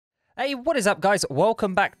Hey, what is up guys?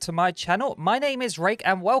 Welcome back to my channel. My name is Rake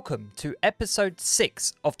and welcome to episode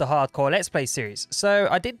 6 of the Hardcore Let's Play series. So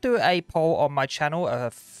I did do a poll on my channel a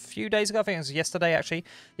few days ago, I think it was yesterday actually.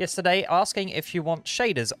 Yesterday, asking if you want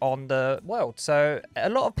shaders on the world. So a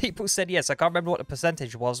lot of people said yes. I can't remember what the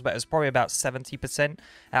percentage was, but it was probably about 70%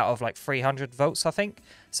 out of like 300 votes, I think.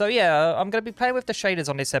 So yeah, I'm going to be playing with the shaders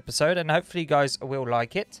on this episode and hopefully you guys will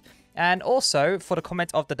like it. And also, for the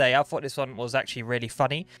comment of the day, I thought this one was actually really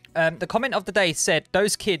funny. The comment of the day said,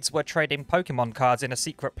 those kids were trading Pokemon cards in a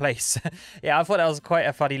secret place. Yeah, I thought that was quite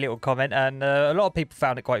a funny little comment, and a lot of people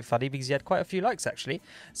found it quite funny because he had quite a few likes, actually.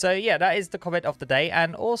 So yeah, that is the comment of the day.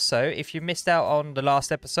 And also, if you missed out on the last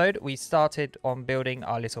episode, we started on building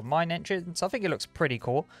our little mine entrance. I think it looks pretty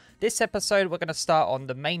cool. This episode, we're going to start on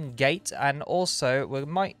the main gate, and also we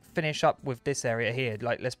might finish up with this area here.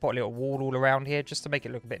 Like, let's put a little wall all around here just to make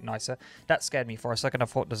it look a bit nicer. That scared me for a second. I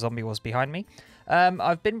thought the zombie was behind me.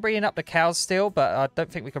 I've been breeding up the cows still, but I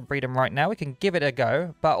don't think we can breed them right now. We can give it a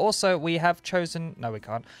go, but also we have chosen... No, we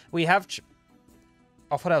can't. We have...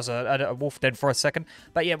 I thought that was a wolf den for a second.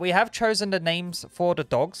 But yeah, we have chosen the names for the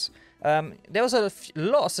dogs. There was a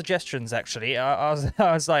lot of suggestions, actually. I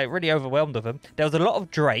was like really overwhelmed with them. There was a lot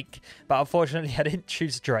of Drake, but unfortunately I didn't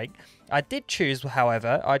choose Drake. I did choose,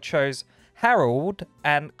 however, I chose Harold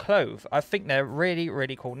and Clove. I think they're really,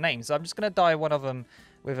 really cool names. So I'm just going to dye one of them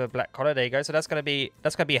with a black collar. There you go. So that's going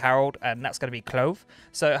to be Harold, and that's going to be Clove.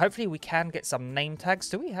 So hopefully we can get some name tags.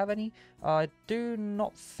 Do we have any? I do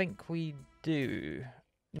not think we do.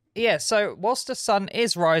 Yeah, so whilst the sun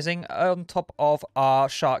is rising on top of our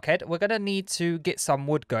shark head, we're going to need to get some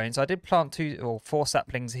wood going. So I did plant 2 or 4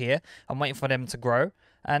 saplings here. I'm waiting for them to grow.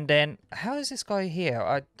 And then, how is this guy here?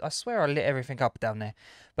 I swear I lit everything up down there.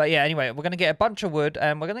 But yeah, anyway, we're going to get a bunch of wood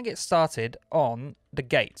and we're going to get started on the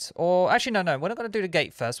gate. Or actually, no, we're not going to do the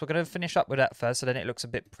gate first. We're going to finish up with that first so then it looks a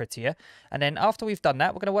bit prettier. And then after we've done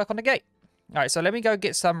that, we're going to work on the gate. All right, so let me go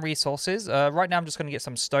get some resources. Right now, I'm just going to get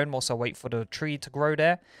some stone whilst I wait for the tree to grow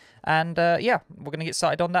there. And yeah, we're going to get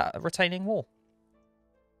started on that retaining wall.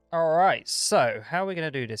 All right, so how are we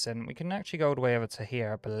going to do this? And we can actually go all the way over to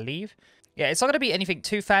here, I believe. Yeah, it's not going to be anything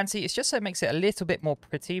too fancy. It's just so it makes it a little bit more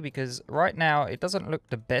pretty because right now it doesn't look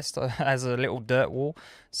the best as a little dirt wall.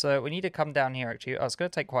 So we need to come down here, actually. Oh, it's going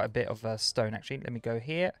to take quite a bit of stone, actually. Let me go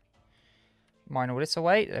here. Mine all this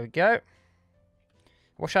away. There we go.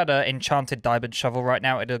 Wish I had an enchanted diamond shovel right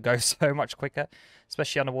now. It'll go so much quicker,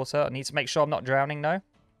 especially underwater. I need to make sure I'm not drowning, though.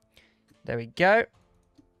 There we go.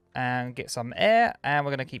 And get some air. And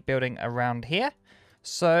we're going to keep building around here.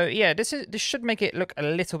 So, yeah, this should make it look a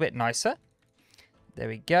little bit nicer. There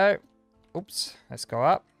we go. Oops. Let's go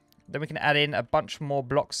up. Then we can add in a bunch more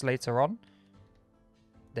blocks later on.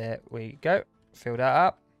 There we go. Fill that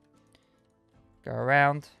up. Go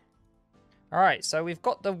around. Alright, so we've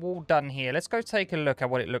got the wall done here. Let's go take a look at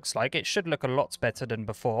what it looks like. It should look a lot better than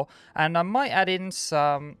before. And I might add in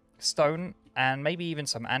some stone and maybe even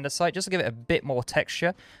some andesite just to give it a bit more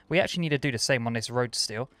texture. We actually need to do the same on this road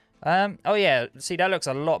still. Oh yeah, see that looks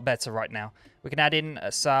a lot better right now. We can add in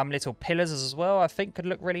some little pillars as well. I think could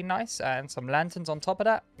look really nice. And some lanterns on top of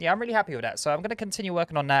that. Yeah, I'm really happy with that. So I'm going to continue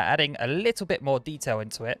working on that, adding a little bit more detail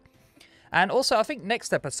into it. And also, I think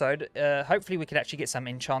next episode, hopefully we can actually get some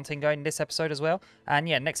enchanting going this episode as well. And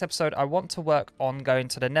yeah, next episode, I want to work on going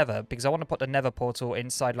to the Nether, because I want to put the Nether portal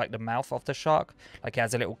inside, like, the mouth of the shark. Like, it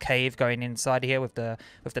has a little cave going inside here with the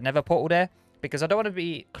Nether portal there. Because I don't want to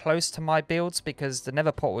be close to my builds, because the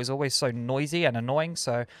Nether portal is always so noisy and annoying.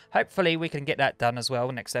 So hopefully we can get that done as well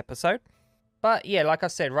next episode. But yeah, like I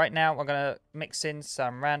said, right now, we're going to mix in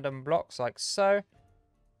some random blocks like so.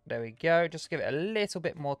 There we go. Just give it a little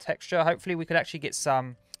bit more texture. Hopefully we could actually get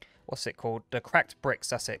some, what's it called? The cracked bricks.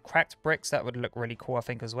 That's it. Cracked bricks. That would look really cool, I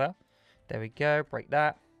think, as well. There we go. Break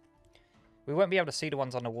that. We won't be able to see the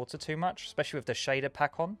ones underwater too much, especially with the shader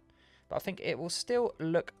pack on. But I think it will still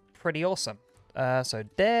look pretty awesome. So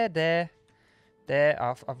there.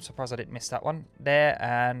 I'm surprised I didn't miss that one. There,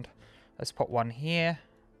 and let's put one here.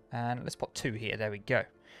 And let's put 2 here. There we go.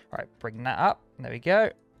 All right, bring that up. There we go.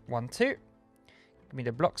 1, 2. Give me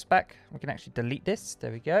the blocks back. We can actually delete this.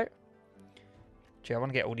 There we go. Gee, I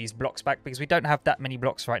want to get all these blocks back because we don't have that many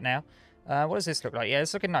blocks right now. What does this look like? Yeah,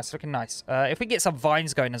 it's looking nice. Looking nice. If we get some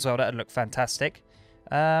vines going as well, that would look fantastic.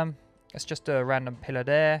 Let's just do a random pillar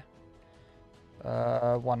there.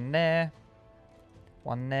 One there.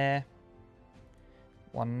 One there.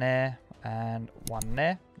 One there. And one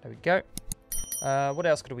there. There we go. What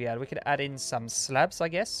else could we add? We could add in some slabs, I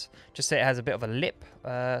guess. Just so it has a bit of a lip.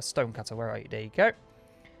 Stone cutter, where are you? There you go.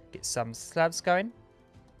 Get some slabs going.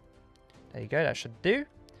 There you go, that should do.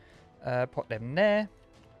 Put them there.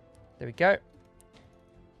 There we go.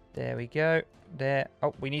 There we go. There.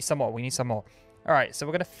 Oh, we need some more. We need some more. All right, so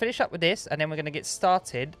we're going to finish up with this, and then we're going to get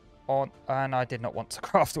started on... And I did not want to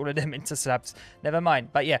craft all of them into slabs. Never mind.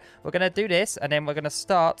 But yeah, we're going to do this, and then we're going to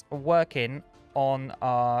start working on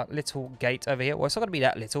our little gate over here. Well, it's not going to be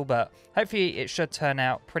that little, but hopefully it should turn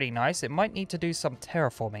out pretty nice. It might need to do some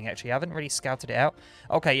terraforming, actually. I haven't really scouted it out.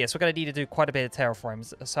 Okay, yes, we're going to need to do quite a bit of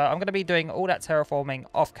terraforms. So I'm going to be doing all that terraforming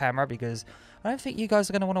off camera because I don't think you guys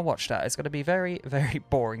are going to want to watch that. It's going to be very, very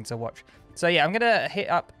boring to watch. So yeah, I'm going to hit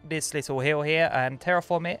up this little hill here and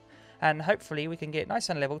terraform it, and hopefully we can get nice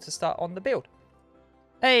and level to start on the build.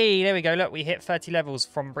 Hey, there we go. Look, we hit 30 levels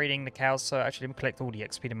from breeding the cows. So actually, let me collect all the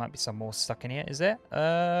XP. There might be some more stuck in here. Is there?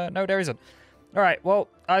 No, there isn't. All right. Well,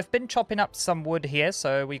 I've been chopping up some wood here.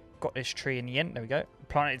 So we got this tree in the end. There we go.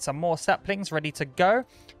 Planted some more saplings ready to go.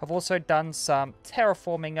 I've also done some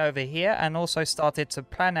terraforming over here and also started to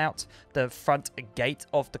plan out the front gate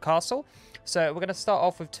of the castle. So we're going to start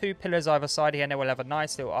off with 2 pillars either side here, and then we'll have a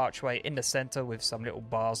nice little archway in the center with some little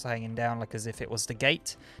bars hanging down like as if it was the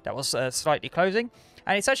gate that was slightly closing.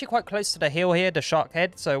 And it's actually quite close to the hill here, the shark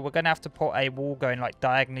head, so we're going to have to put a wall going like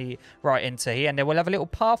diagonally right into here, and then we'll have a little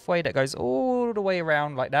pathway that goes all the way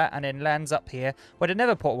around like that and then lands up here where the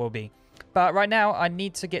nether portal will be. But right now, I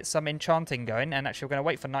need to get some enchanting going, and actually we're going to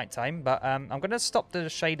wait for nighttime, but I'm going to stop the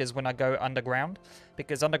shaders when I go underground,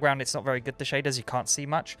 because underground it's not very good, the shaders, you can't see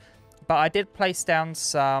much. But I did place down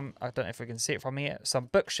some, I don't know if we can see it from here, some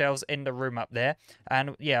bookshelves in the room up there.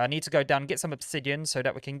 And yeah, I need to go down and get some obsidian so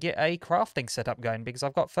that we can get a crafting setup going because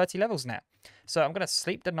I've got 30 levels now. So I'm going to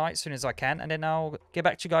sleep the night as soon as I can, and then I'll get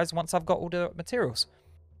back to you guys once I've got all the materials.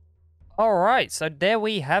 Alright, so there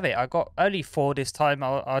we have it. I got only 4 this time.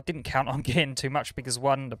 I didn't count on getting too much because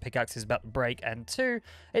 1, the pickaxe is about to break, and 2,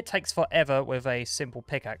 it takes forever with a simple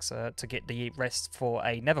pickaxe to get the rest for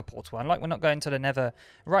a nether portal. And like we're not going to the nether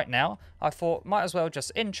right now, I thought might as well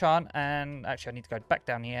just enchant, and actually I need to go back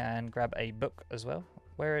down here and grab a book as well.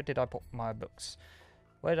 Where did I put my books?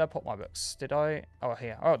 Where did I put my books? Did I? Oh,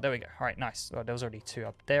 here. Oh, there we go. Alright, nice. Oh, there was already 2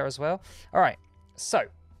 up there as well. Alright, so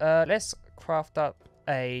let's craft up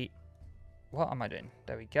a... What am I doing?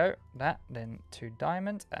 There we go. That, then 2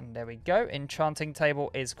 diamonds, and there we go. Enchanting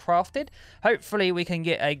table is crafted. Hopefully we can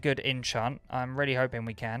get a good enchant. I'm really hoping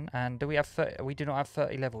we can. And do we have 30? We do not have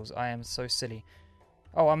 30 levels. I am so silly.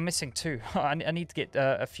 Oh, I'm missing 2. I need to get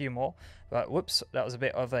a few more. But whoops, that was a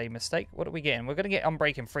bit of a mistake. What are we getting? We're going to get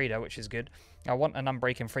Unbreaking Free though, which is good. I want an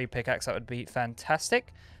Unbreaking Free pickaxe. That would be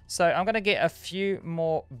fantastic. So I'm going to get a few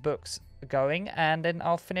more books going, and then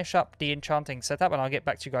I'll finish up the enchanting setup, and I'll get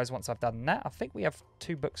back to you guys once I've done that. I think we have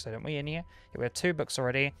 2 books, don't we, in here? Yeah, we have 2 books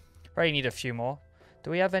already. Probably need a few more.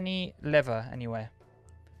 Do we have any leather anywhere?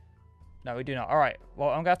 No, we do not. All right. Well,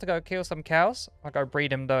 I'm going to have to go kill some cows. I'll go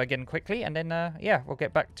breed them, though, again quickly, and then, yeah, we'll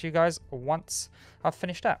get back to you guys once I've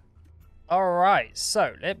finished that. All right,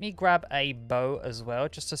 so let me grab a bow as well,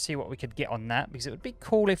 just to see what we could get on that, because it would be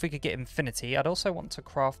cool if we could get infinity. I'd also want to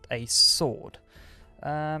craft a sword.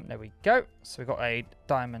 There we go. So we've got a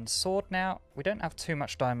diamond sword now. We don't have too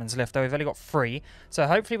much diamonds left, though. We've only got 3. So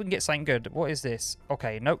hopefully we can get something good. What is this?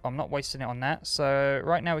 Okay, nope, I'm not wasting it on that. So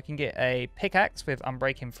right now we can get a pickaxe with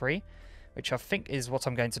Unbreaking Free, which I think is what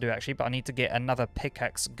I'm going to do, actually. But I need to get another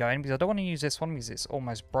pickaxe going because I don't want to use this one because it's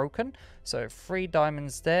almost broken. So 3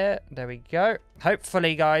 diamonds there. There we go.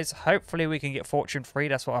 Hopefully, guys, hopefully we can get Fortune Free.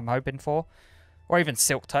 That's what I'm hoping for. Or even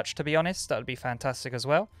Silk Touch, to be honest. That would be fantastic as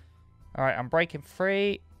well. All right, I'm breaking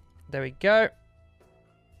free. There we go.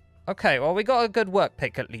 Okay, well, we got a good work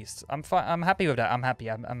pick at least. I'm fine. I'm happy with that. I'm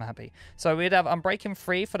happy. I'm happy. So we'd have Unbreaking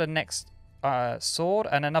Free for the next sword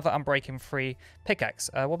and another Unbreaking Free pickaxe.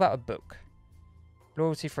 What about a book?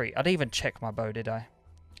 Loyalty free. I didn't even check my bow, did I?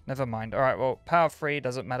 Never mind. All right, well, power free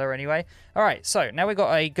doesn't matter anyway. All right, so now we've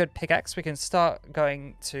got a good pickaxe. We can start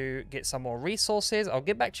going to get some more resources. I'll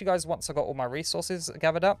get back to you guys once I've got all my resources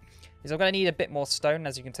gathered up. Because I'm going to need a bit more stone.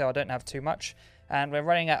 As you can tell, I don't have too much. And we're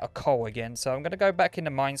running out of coal again. So I'm going to go back in the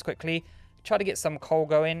mines quickly. Try to get some coal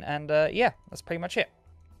going. And yeah, that's pretty much it.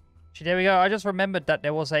 Actually, there we go. I just remembered that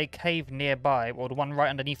there was a cave nearby. Or the one right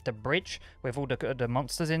underneath the bridge. With all the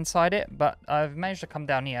monsters inside it. But I've managed to come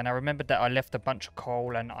down here. And I remembered that I left a bunch of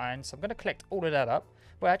coal and iron. So I'm going to collect all of that up.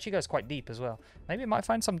 Well, it actually goes quite deep as well. Maybe I might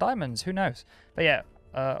find some diamonds. Who knows? But yeah.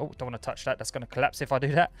 Oh, don't want to touch that. That's going to collapse if I do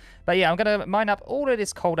that. But yeah, I'm going to mine up all of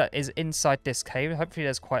this coal that is inside this cave. Hopefully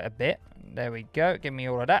there's quite a bit. There we go. Give me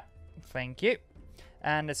all of that. Thank you.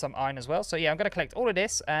 And there's some iron as well. So yeah, I'm going to collect all of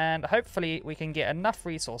this. And hopefully we can get enough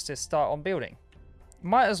resources to start on building.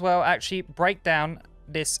 Might as well actually break down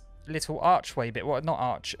this little archway bit. Well, not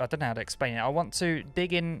arch. I don't know how to explain it. I want to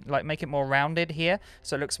dig in, like make it more rounded here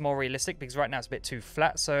so it looks more realistic, because right now it's a bit too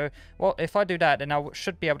flat. So, well, if I do that, then I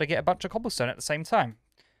should be able to get a bunch of cobblestone at the same time.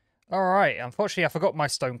 All right, unfortunately I forgot my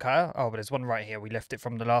stone cutter. Oh, but there's one right here. We left it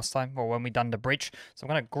from the last time, or when we done the bridge. So I'm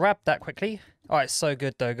going to grab that quickly. Oh, it's so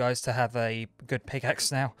good though, guys, to have a good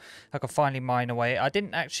pickaxe now. I can finally mine away. I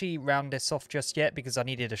didn't actually round this off just yet because I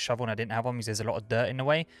needed a shovel and I didn't have one because there's a lot of dirt in the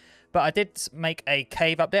way. But I did make a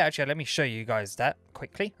cave up there. Actually, let me show you guys that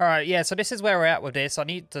quickly. All right, yeah, so this is where we're at with this. I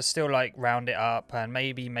need to still like round it up and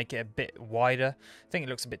maybe make it a bit wider. I think it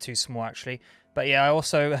looks a bit too small actually. But yeah, I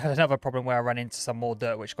also had another problem where I ran into some more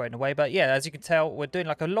dirt which got in the way. But yeah, as you can tell, we're doing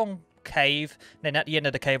like a long cave. Then at the end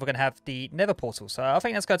of the cave, we're going to have the nether portal. So I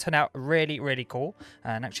think that's going to turn out really, really cool.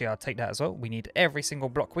 And actually, I'll take that as well. We need every single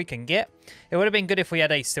block we can get. It would have been good if we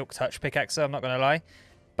had a silk touch pickaxe, so I'm not going to lie.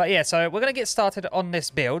 But yeah, so we're going to get started on this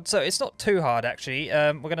build. So it's not too hard, actually.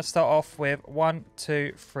 We're going to start off with 1,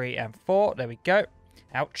 2, 3, and 4. There we go.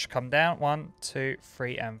 Ouch, come down. 1, 2,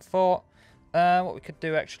 3, and 4. What we could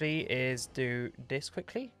do actually is do this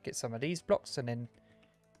quickly. Get some of these blocks and then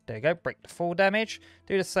there you go. Break the fall damage.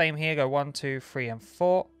 Do the same here. Go 1, 2, 3, and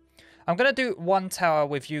 4. I'm going to do one tower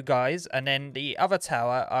with you guys and then the other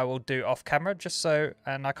tower I will do off camera just so,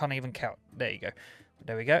 and I can't even count. There you go.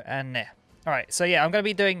 There we go. And there. Alright, so yeah, I'm going to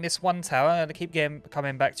be doing this one tower. I'm going to keep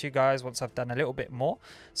coming back to you guys once I've done a little bit more.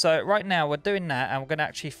 So right now we're doing that and we're going to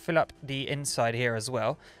actually fill up the inside here as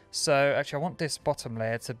well. So actually I want this bottom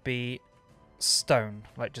layer to be stone,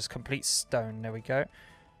 like just complete stone. There we go.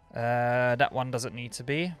 That one doesn't need to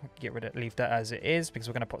be. Get rid of it, leave that as it is because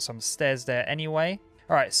we're going to put some stairs there anyway.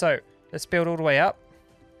 Alright, so let's build all the way up.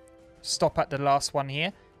 Stop at the last one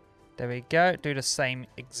here. There we go. Do the same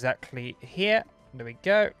exactly here. There we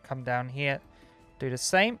go. Come down here. Do the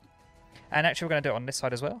same. And actually, we're going to do it on this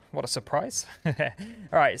side as well. What a surprise.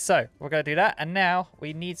 Alright, so we're going to do that. And now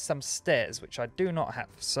we need some stairs, which I do not have.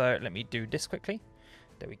 So let me do this quickly.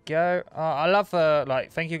 There we go. I love,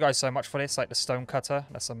 like, thank you guys so much for this. Like, the stone cutter.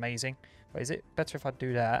 That's amazing. But is it better if I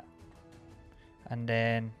do that? And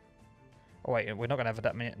then... Oh, wait. We're not going to have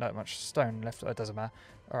that much stone left. It doesn't matter.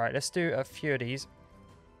 Alright, let's do a few of these.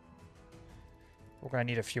 We're going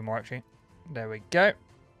to need a few more, actually. There we go.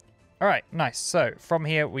 Alright, nice. So, from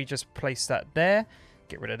here, we just place that there.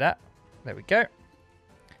 Get rid of that. There we go.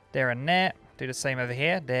 There and there. Do the same over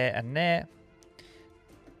here. There and there.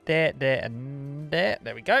 There, there, and there.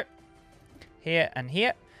 There we go. Here and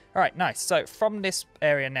here. Alright, nice. So, from this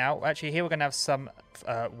area now, actually, here we're going to have some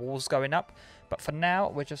walls going up. But for now,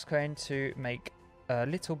 we're just going to make a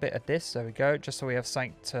little bit of this. There we go. Just so we have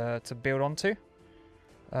something to build onto.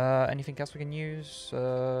 Anything else we can use?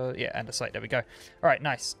 Yeah, and a slate. There we go. All right,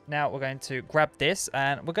 nice. Now we're going to grab this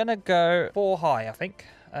and we're going to go 4 high, I think.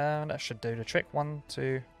 That should do the trick. 1,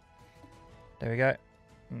 2. There we go.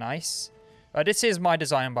 Nice. This is my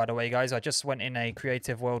design, by the way, guys. I just went in a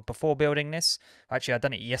creative world before building this. Actually, I've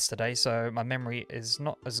done it yesterday, so my memory is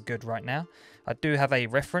not as good right now. I do have a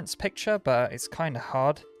reference picture, but it's kind of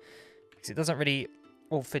hard because it doesn't really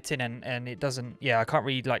all fit in and it doesn't, yeah, I can't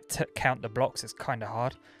really like count the blocks. It's kind of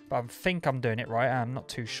hard, but I think I'm doing it right. I'm not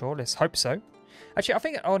too sure. Let's hope so. Actually, I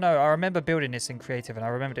think, oh no, I remember building this in creative and I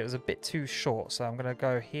remembered it was a bit too short. So I'm going to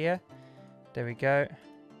go here. There we go.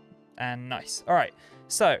 And nice. All right.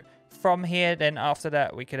 So from here, then after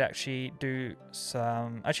that, we could actually do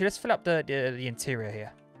some, actually, let's fill up the interior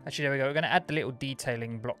here. Actually, there we go. We're going to add the little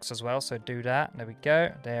detailing blocks as well. So do that. There we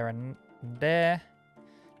go. There and there.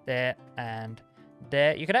 There and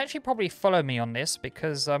there. You can actually probably follow me on this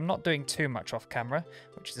because I'm not doing too much off camera,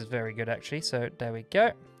 which is very good actually. So there we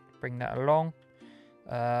go. Bring that along.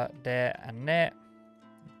 There and there.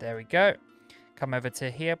 There we go. Come over to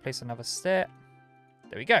here. Place another stair.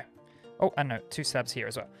 There we go. Oh, and no, 2 slabs here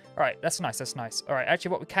as well. All right, that's nice. That's nice. All right,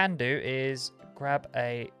 actually what we can do is grab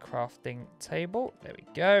a crafting table. There we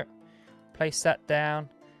go. Place that down.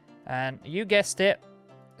 And you guessed it,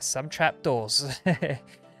 some trapdoors.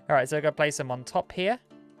 Alright, so I'm going to place them on top here.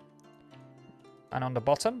 And on the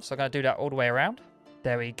bottom. So I'm going to do that all the way around.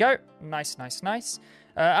 There we go. Nice, nice, nice.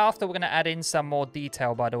 After we're going to add in some more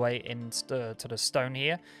detail, by the way, to the stone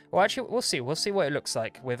here. Well, actually, we'll see. We'll see what it looks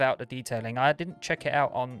like without the detailing. I didn't check it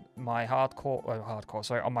out on my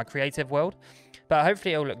on my creative world. But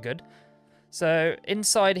hopefully it'll look good. So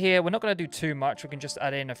inside here, we're not going to do too much. We can just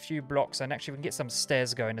add in a few blocks. And actually, we can get some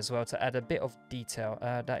stairs going as well to add a bit of detail.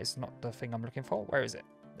 That is not the thing I'm looking for. Where is it?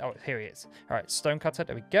 Oh, here he is. All right, stone cutter.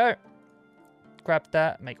 There we go. Grab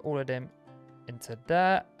that. Make all of them into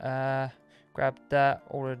that. Grab that.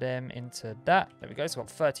 All of them into that. There we go. So we've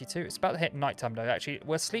got 32. It's about to hit nighttime, though. Actually,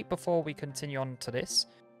 we'll sleep before we continue on to this.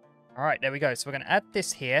 All right, there we go. So we're going to add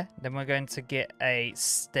this here. Then we're going to get a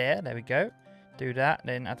stair. There we go. Do that.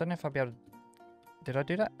 Then I don't know if I'll be able to... Did I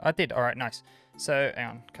do that? I did. All right, nice. So, hang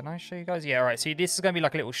on. Can I show you guys? Yeah, all right. So this is going to be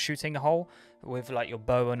like a little shooting hole with like your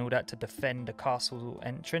bow and all that to defend the castle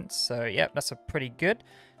entrance. So, yeah, that's a pretty good.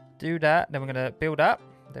 Do that. Then we're going to build up.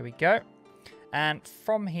 There we go. And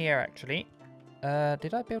from here, actually...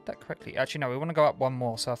 did I build that correctly? Actually, no. We want to go up one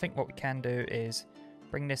more. So I think what we can do is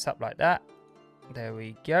bring this up like that. There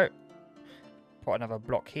we go. Put another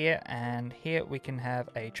block here, and here we can have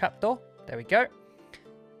a trapdoor. There we go.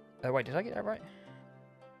 Wait, did I get that right?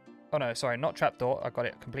 Oh no, sorry, not trapdoor. I got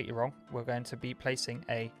it completely wrong. We're going to be placing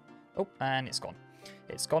a... Oh, and it's gone.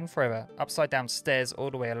 It's gone forever. Upside down stairs all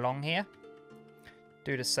the way along here.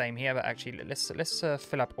 Do the same here, but actually let's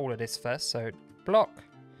fill up all of this first. So block,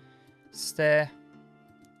 stair.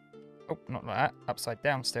 Oh, not like that. Upside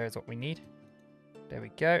down stair is what we need. There we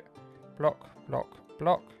go. Block, block,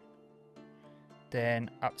 block.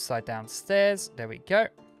 Then upside down stairs. There we go.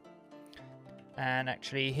 And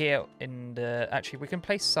actually here in the... Actually, we can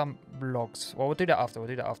place some logs. Well, we'll do that after. We'll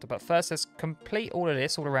do that after. But first, let's complete all of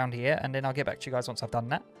this all around here. And then I'll get back to you guys once I've done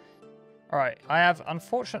that. All right.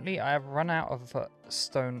 Unfortunately, I have run out of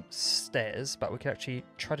stone stairs. But we can actually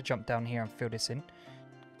try to jump down here and fill this in.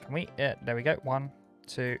 Can we? Yeah, there we go. 1,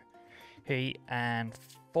 2, 3, and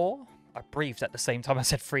 4. I breathed at the same time I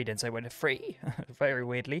said 3, then so it went to 3. Very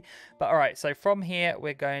weirdly. But all right, so from here,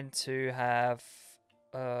 we're going to have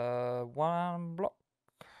 1 block.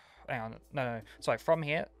 Hang on. No. Sorry, from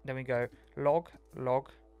here, then we go log, log.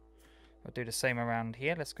 We'll do the same around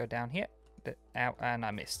here. Let's go down here. Out, and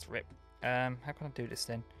I missed. Rip. How can I do this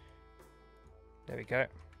then? There we go.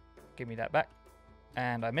 Give me that back.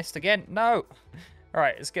 And I missed again. No! All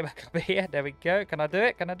right, let's get back up here. There we go. Can I do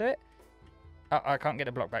it? Can I do it? Oh, I can't get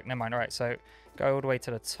the block back. Never mind. All right, so go all the way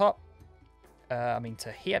to the top.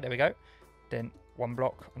 To here. There we go. Then 1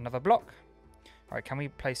 block, another block. All right, can we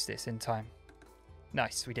place this in time?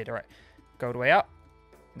 Nice, we did. All right, go all the way up.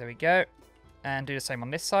 There we go. And do the same on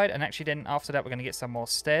this side. And actually then after that, we're going to get some more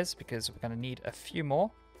stairs because we're going to need a few more.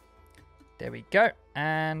 There we go.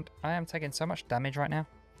 And I am taking so much damage right now.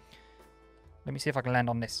 Let me see if I can land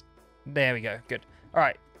on this. There we go. Good. All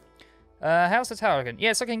right. How's the tower looking?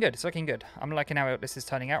 Yeah, it's looking good. It's looking good. I'm liking how this is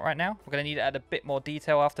turning out right now. We're going to need to add a bit more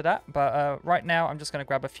detail after that. But right now, I'm just going to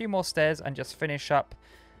grab a few more stairs and just finish up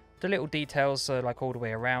the little details like all the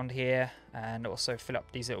way around here. And also fill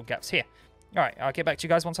up these little gaps here. All right, I'll get back to you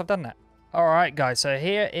guys once I've done that. All right, guys. So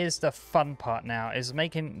here is the fun part now, is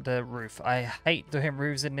making the roof. I hate doing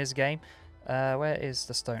roofs in this game. Where is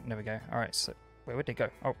the stone? There we go. All right, so where would it go?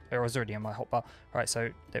 Oh, it was already in my hotbar. All right,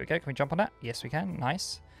 so there we go. Can we jump on that? Yes, we can.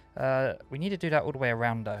 Nice. We need to do that all the way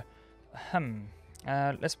around though.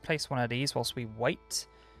 Let's place one of these whilst we wait.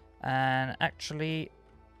 And actually,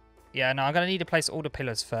 yeah, no, I'm going to need to place all the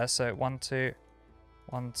pillars first. So 1, 2,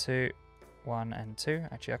 1, 2, 1 and 2.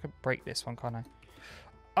 Actually, I could break this one, can't I?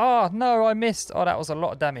 Oh, no, I missed. Oh, that was a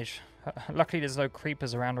lot of damage. Luckily, there's no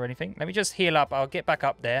creepers around or anything. Let me just heal up. I'll get back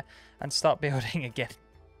up there and start building again.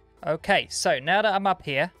 Okay, so now that I'm up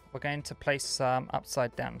here, we're going to place some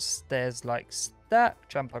upside down stairs like that.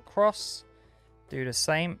 Jump across. Do the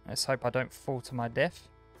same. Let's hope I don't fall to my death.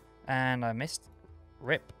 And I missed.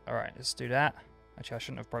 Rip. Alright, let's do that. Actually, I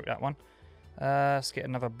shouldn't have broke that one. Let's get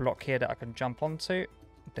another block here that I can jump onto.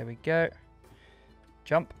 There we go.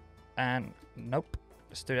 Jump. And nope.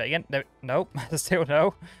 Let's do that again. No, nope. Still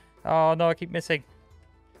no. Oh no, I keep missing.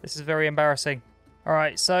 This is very embarrassing.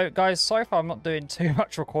 Alright, so guys, so far I'm not doing too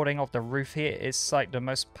much recording of the roof here. It's like the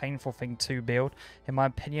most painful thing to build. In my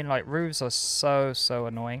opinion, like roofs are so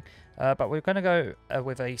annoying. But we're going to go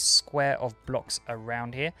with a square of blocks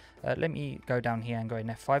around here. Let me go down here and go in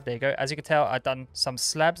F5. There you go. As you can tell, I've done some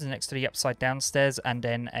slabs next to the upside down stairs and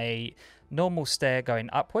then a normal stair going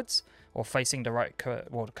upwards or facing the right,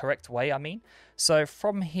 the correct way, I mean. So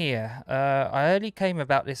from here, I only came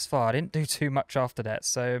about this far. I didn't do too much after that.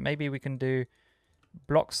 So maybe we can do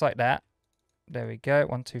blocks like that. There we go.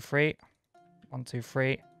 1, 2, 3. 1, 2,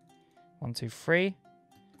 3. 1, 2, 3.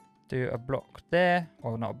 Do a block there.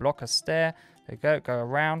 Well, not a block, a stair. There we go. Go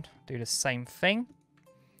around. Do the same thing.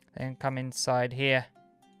 Then come inside here.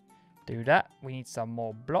 Do that. We need some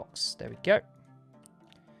more blocks. There we go.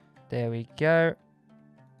 There we go.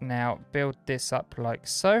 Now build this up like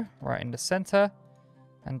so. Right in the center.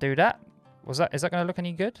 And do that. Is that going to look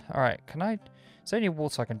any good? Alright, can I... Is there any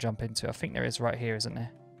water I can jump into? I think there is right here, isn't there?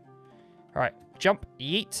 Alright, jump,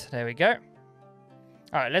 yeet. There we go.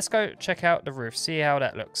 Alright, let's go check out the roof. See how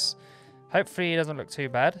that looks. Hopefully it doesn't look too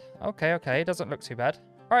bad. Okay, it doesn't look too bad.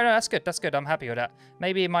 Alright, no, that's good. That's good. I'm happy with that.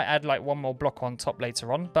 Maybe it might add like one more block on top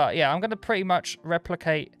later on. But yeah, I'm going to pretty much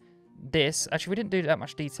replicate this. Actually, we didn't do that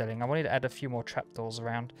much detailing. I wanted to add a few more trapdoors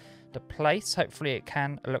around the place. Hopefully it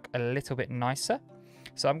can look a little bit nicer.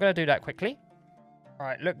 So I'm going to do that quickly. All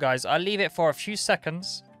right, look, guys, I'll leave it for a few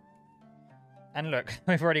seconds. And look,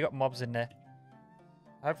 we've already got mobs in there.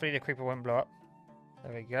 Hopefully the creeper won't blow up.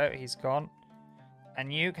 There we go. He's gone.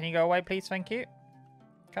 And you, can you go away, please? Thank you.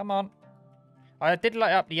 Come on. I did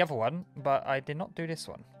light up the other one, but I did not do this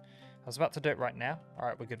one. I was about to do it right now. All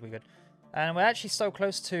right, we're good, we're good. And we're actually so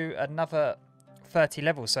close to another 30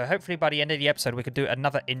 levels. So hopefully by the end of the episode, we could do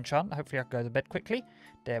another enchant. Hopefully I can go to bed quickly.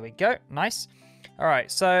 There we go. Nice. All right,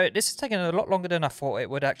 so this is taking a lot longer than I thought it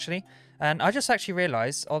would, actually. And I just actually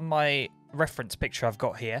realized on my reference picture I've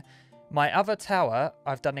got here, my other tower,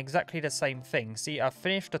 I've done exactly the same thing. See, I've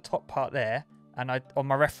finished the top part there. And on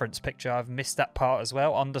my reference picture, I've missed that part as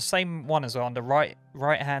well. On the same one as well, on the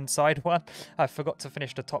right-hand side one, I forgot to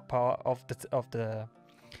finish the top part of the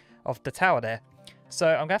tower there. So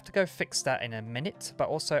I'm gonna have to go fix that in a minute. But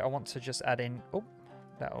also, I want to just add in. Oh,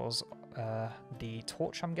 that was the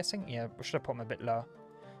torch, I'm guessing. Yeah, we should have put them a bit lower.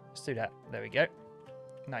 Let's do that. There we go.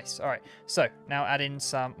 Nice. All right. So now add in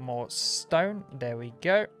some more stone. There we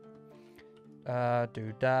go.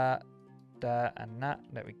 Do that. And that.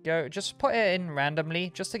 There we go. Just put it in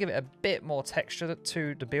randomly just to give it a bit more texture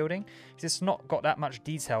to the building. It's not got that much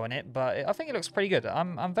detail in it, but I think it looks pretty good.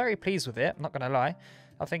 I'm very pleased with it. I'm not going to lie.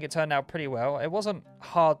 I think it turned out pretty well. It wasn't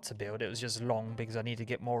hard to build. It was just long because I need to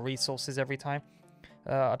get more resources every time.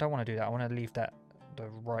 I don't want to do that. I want to leave that the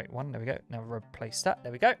right one. There we go. Now replace that.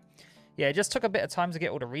 There we go. Yeah, it just took a bit of time to get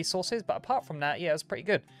all the resources, but apart from that, yeah, it was pretty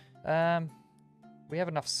good. We have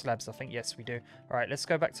enough slabs, I think. Yes, we do. All right, let's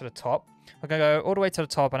go back to the top. We're going to go all the way to the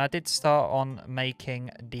top, and I did start on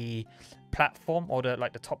making the platform, or the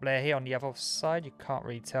top layer here on the other side. You can't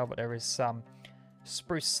really tell, but there is some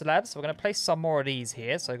spruce slabs. So we're going to place some more of these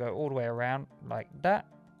here. So go all the way around like that.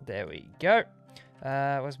 There we go.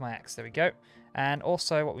 Where's my axe? There we go. And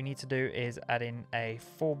also what we need to do is add in a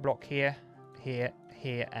full block here, here,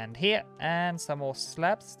 here, and here. And some more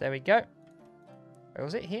slabs. There we go. Oh,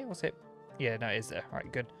 was it here? Was it? Yeah, no, it is there. All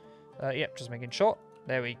right, good. Yep, just making sure.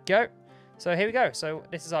 There we go. So here we go. So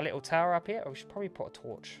this is our little tower up here. Oh, we should probably put a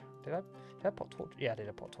torch. Did I put a torch? Yeah, I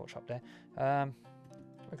did put a torch up there.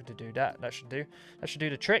 We're going to do that. That should do. That should do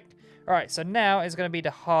the trick. All right, so now is going to be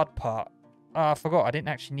the hard part. Oh, I forgot. I didn't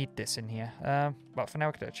actually need this in here. But for now,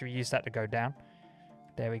 we could actually use that to go down.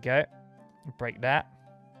 There we go. Break that.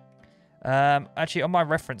 Actually, on my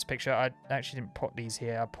reference picture, I actually didn't put these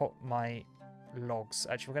here. I put my logs.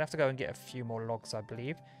 Actually, we're going to have to go and get a few more logs, I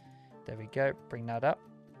believe. There we go. Bring that up.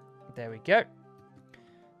 There we go.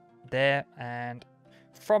 There. And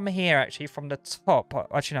from here, actually, from the top.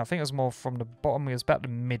 Actually, no, I think it was more from the bottom. It was about the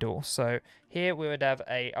middle. So here we would have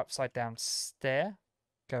a upside down stair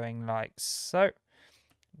going like so.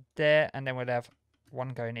 There. And then we'd have one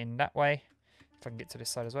going in that way. If I can get to this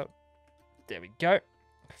side as well. There we go.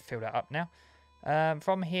 Fill that up now.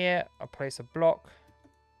 From here, I'll place a block.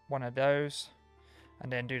 One of those.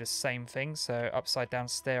 And then do the same thing. So upside down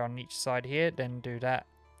stair on each side here. Then do that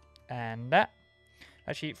and that.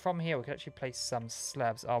 Actually, from here, we could actually place some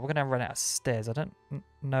slabs. Oh, we're going to run out of stairs. I don't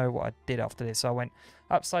know what I did after this. So I went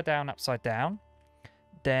upside down, upside down.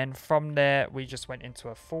 Then from there, we just went into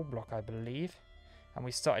a full block, I believe. And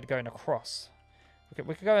we started going across.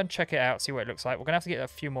 We could go and check it out, see what it looks like. We're going to have to get a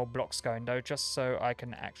few more blocks going, though, just so I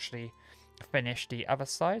can actually finish the other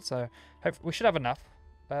side. So hopefully we should have enough.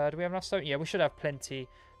 Do we have enough stone? Yeah, we should have plenty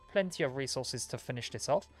of resources to finish this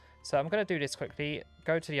off. So I'm going to do this quickly,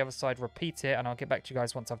 go to the other side, repeat it, and I'll get back to you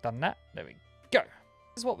guys once I've done that. There we go.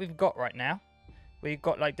 This is what we've got right now. We've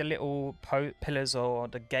got like the little pillars or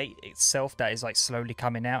the gate itself that is like slowly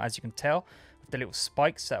coming out, as you can tell, with the little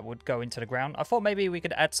spikes that would go into the ground. I thought maybe we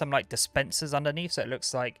could add some like dispensers underneath, so it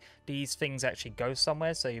looks like these things actually go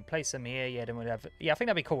somewhere. So you place them here, yeah, then we'd have, yeah, I think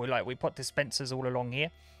that'd be cool. Like we put dispensers all along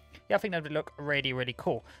here. Yeah, I think that would look really, really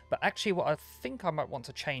cool. But actually what I think I might want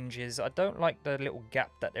to change is I don't like the little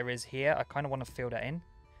gap that there is here. I kind of want to fill that in.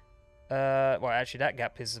 Well, actually that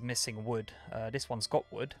gap is missing wood. This one's got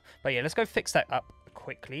wood. But yeah, let's go fix that up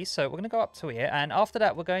quickly. So we're going to go up to here. And after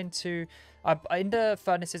that, we're going to... in the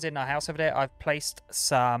furnaces in our house over there, I've placed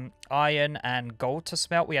some iron and gold to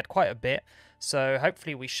smelt. We had quite a bit. So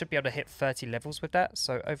hopefully we should be able to hit 30 levels with that.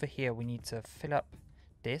 So over here, we need to fill up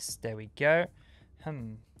this. There we go.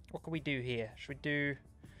 What can we do here? Should we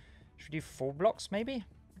do 4 blocks maybe?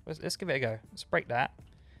 Let's give it a go. Let's break that.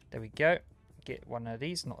 There we go. Get one of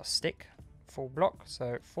these, not a stick. 4 block.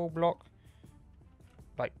 So 4 block.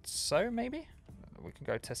 Like so maybe? We can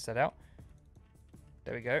go test that out.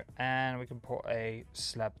 There we go. And we can put a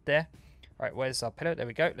slab there. Alright, where's our pillar? There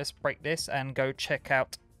we go. Let's break this and go check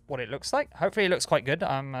out what it looks like. Hopefully it looks quite good.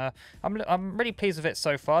 I'm really pleased with it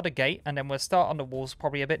so far, the gate, and then we'll start on the walls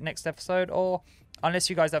probably a bit next episode, or unless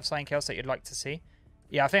you guys have something else that you'd like to see.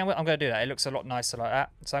 Yeah, I think I'm going to do that. It looks a lot nicer like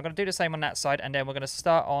that. So I'm going to do the same on that side, and then we're going to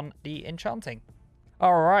start on the enchanting.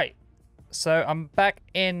 All right. So I'm back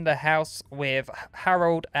in the house with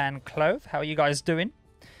Harold and Clove. How are you guys doing?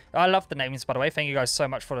 I love the names, by the way. Thank you guys so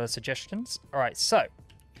much for the suggestions. All right, so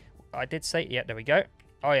I did say, yeah, there we go.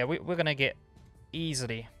 Oh, yeah, we're going to get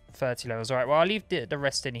easily 30 levels. All right, well, I'll leave the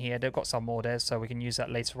rest in here. They've got some more there, so we can use that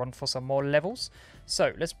later on for some more levels.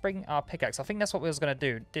 So let's bring our pickaxe. I think that's what we was going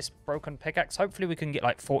to do. This broken pickaxe. Hopefully we can get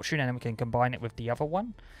like fortune, and then we can combine it with the other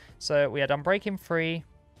one. So we had Unbreaking 3.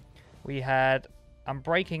 We had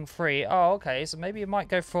Unbreaking 3. Oh, okay, so maybe it might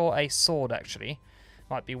go for a sword, actually.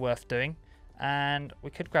 Might be worth doing. And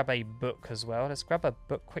we could grab a book as well. Let's grab a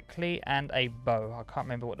book quickly and a bow. I can't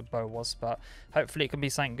remember what the bow was, but hopefully it can be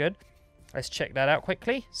something good. Let's check that out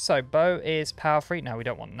quickly. So bow is power free. No, we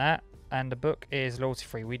don't want that. And the book is loyalty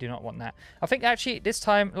free. We do not want that. I think actually this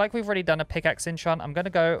time, like we've already done a pickaxe enchant, I'm going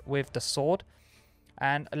to go with the sword.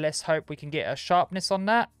 And let's hope we can get a sharpness on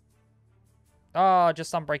that. Oh,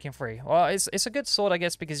 just Unbreaking 3. Well, it's a good sword, I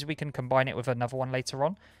guess, because we can combine it with another one later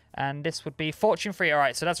on. And this would be Fortune 3. All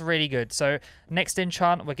right, so that's really good. So next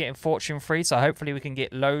enchant, we're getting Fortune 3. So hopefully we can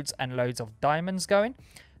get loads and loads of diamonds going.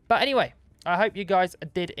 But anyway, I hope you guys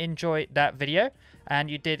did enjoy that video. And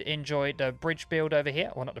you did enjoy the bridge build over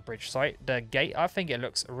here. Well, not the bridge, sorry. The gate. I think it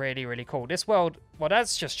looks really, really cool. This world, well,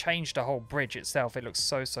 that's just changed the whole bridge itself. It looks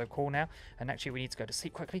so, so cool now. And actually, we need to go to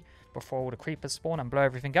sleep quickly before all the creepers spawn and blow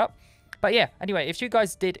everything up. But yeah, anyway, if you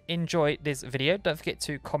guys did enjoy this video, don't forget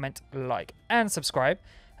to comment, like, and subscribe.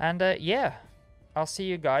 And yeah, I'll see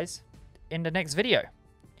you guys in the next video.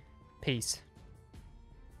 Peace.